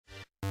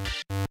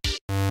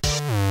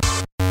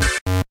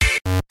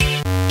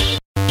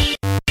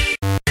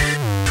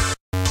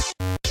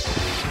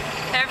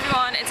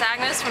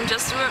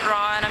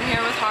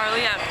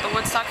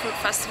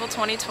Festival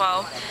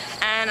 2012.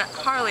 And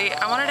Harley,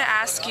 I wanted to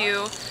ask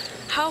you,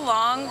 how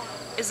long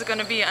is it going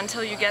to be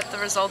until you get the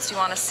results you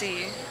want to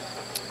see?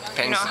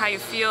 Depends. You know, how you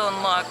feel and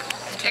look.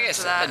 I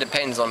guess it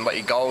depends on what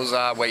your goals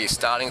are, where you're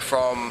starting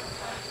from.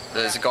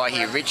 There's a guy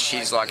here, Rich, he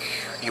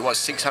was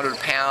 600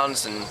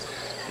 pounds and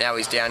now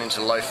he's down into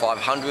the low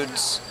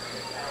 500s.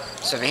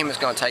 So for him it's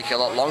going to take a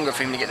lot longer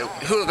for him to get to,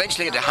 he'll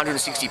eventually get to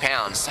 160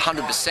 pounds,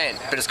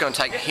 100%, but it's going to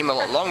take him a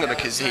lot longer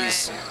because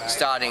he's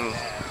starting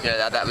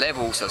at that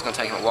level, so it's going to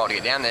take him a while to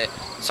get down there.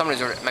 Someone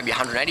who's maybe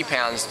 180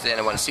 pounds, down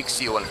to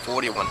 160 or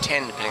 140 or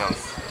 110, depending on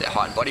their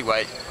height and body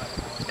weight.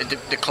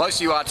 The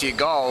closer you are to your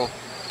goal,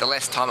 the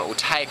less time it will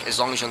take as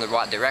long as you're in the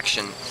right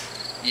direction.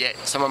 Yet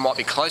someone might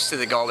be close to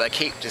the goal, but they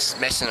keep just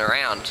messing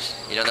around.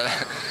 You know,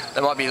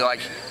 they might be like,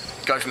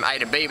 go from A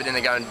to B, but then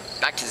they're going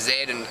back to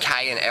Z and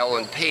K and L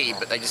and P,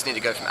 but they just need to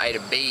go from A to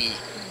B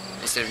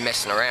instead of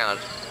messing around.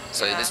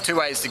 So there's two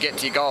ways to get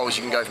to your goals.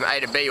 You can go from A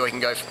to B, or you can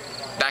go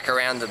back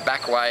around the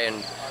back way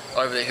and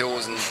over the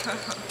hills and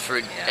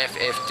through F,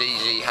 F, D,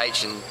 G,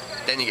 H, and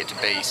then you get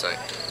to B. So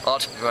I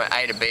like to go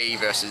A to B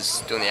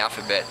versus doing the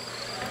alphabet.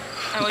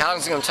 How long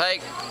is it going to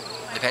take?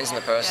 Depends on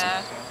the person.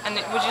 Yeah. And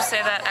would you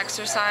say that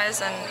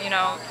exercise and, you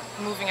know,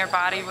 moving your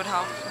body would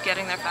help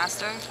getting there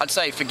faster? I'd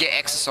say forget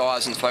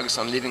exercise and focus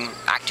on living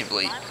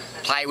actively.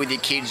 Play with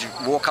your kids,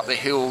 walk up the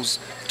hills,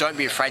 don't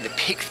be afraid to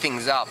pick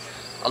things up.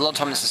 A lot of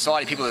times in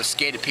society people are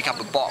scared to pick up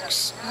a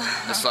box.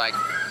 It's like,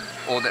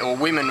 or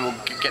women will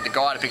get the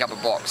guy to pick up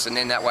a box, and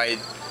then that way,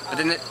 but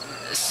then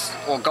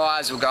or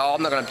guys will go, oh,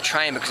 I'm not going to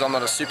train because I'm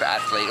not a super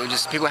athlete. Or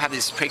just people have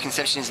these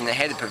preconceptions in their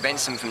head that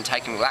prevents them from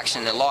taking real action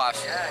in their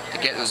life to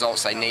get the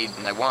results they need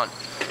and they want.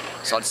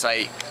 So I'd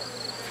say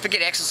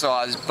forget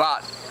exercise,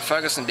 but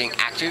focus on being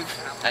active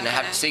and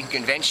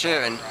seeking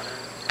adventure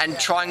and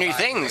try new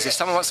things. If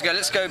someone wants to go,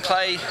 let's go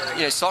play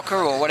soccer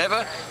or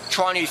whatever,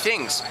 try new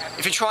things.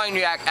 If you're trying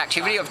new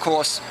activity, of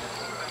course,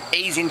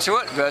 ease into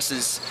it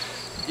versus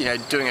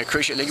doing a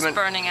cruciate ligament. Just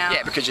burning out.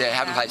 Yeah, because you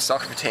haven't played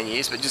soccer for 10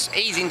 years, but just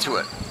ease into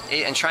it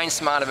and train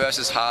smarter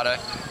versus harder,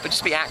 but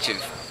just be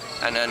active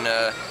and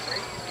then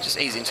just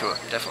ease into it,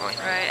 definitely.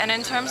 Right, and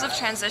in terms of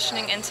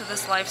transitioning into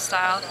this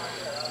lifestyle,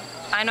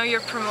 I know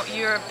you're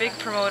a big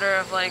promoter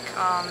of like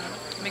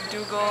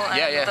McDougal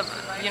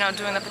and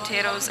doing the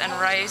potatoes and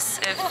rice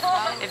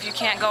if you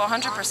can't go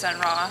 100%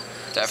 raw.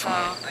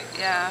 Definitely. So,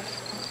 yeah.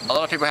 A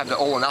lot of people have the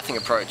all or nothing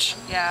approach.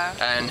 Yeah.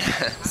 And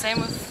same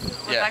with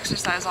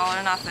exercise, all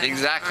or nothing.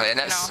 Exactly, or, and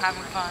that's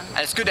having fun. And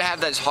it's good to have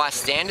those high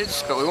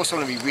standards, but we also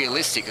want to be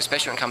realistic,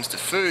 especially when it comes to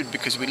food,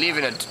 because we live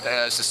in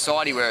a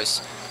society where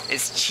it's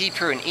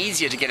cheaper and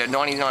easier to get a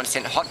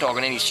 99-cent hot dog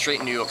on any street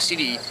in New York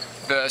City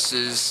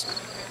versus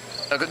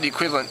the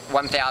equivalent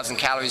 1,000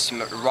 calories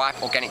from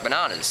ripe organic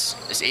bananas.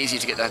 It's easier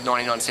to get that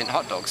 99-cent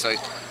hot dog. So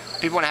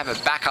people want to have a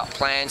backup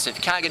plan. So if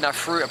you can't get enough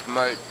fruit, I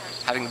promote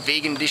having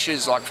vegan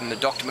dishes like from the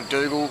Dr.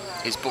 McDougal,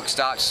 his book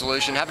Starch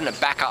Solution, having a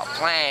backup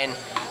plan,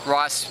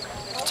 rice,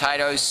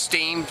 potatoes,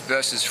 steamed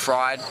versus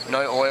fried,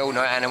 no oil,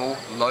 no animal,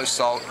 low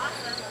salt.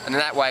 And then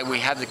that way we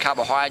have the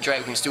carbohydrate,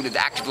 we can still live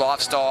the active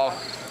lifestyle.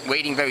 We're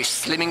eating very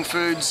slimming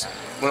foods.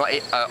 We're not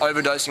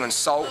overdosing on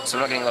salt, so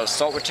we're not getting a lot of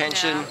salt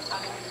retention.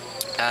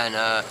 Yeah. And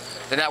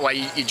then that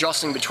way you're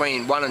jostling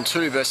between 1 and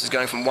 2 versus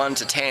going from 1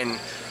 to 10.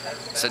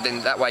 So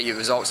then that way your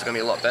results are going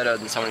to be a lot better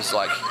than someone who's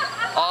like,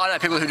 oh, I know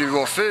people who do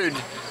raw food,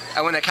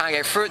 and when they can't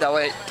get fruit, they'll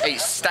eat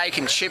steak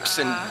and chips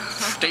and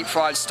deep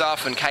fried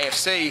stuff and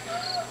KFC,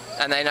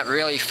 and they end up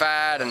really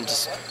fat and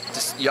just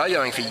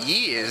yo-yoing for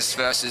years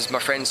versus my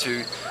friends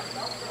who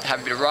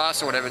have a bit of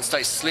rice or whatever and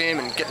stay slim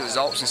and get the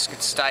results and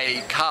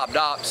stay carved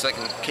up so they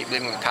can keep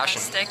living with passion.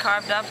 Stay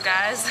carved up,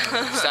 guys.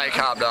 Stay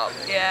carved up.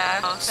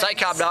 Yeah. Stay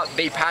carved up,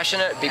 be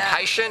passionate, be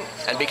patient,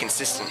 and be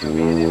consistent.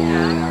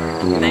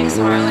 Yeah. Thanks,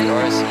 Harley.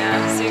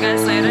 Yeah. See you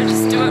guys later.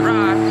 Just do it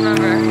raw,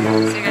 remember.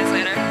 See you guys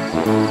later.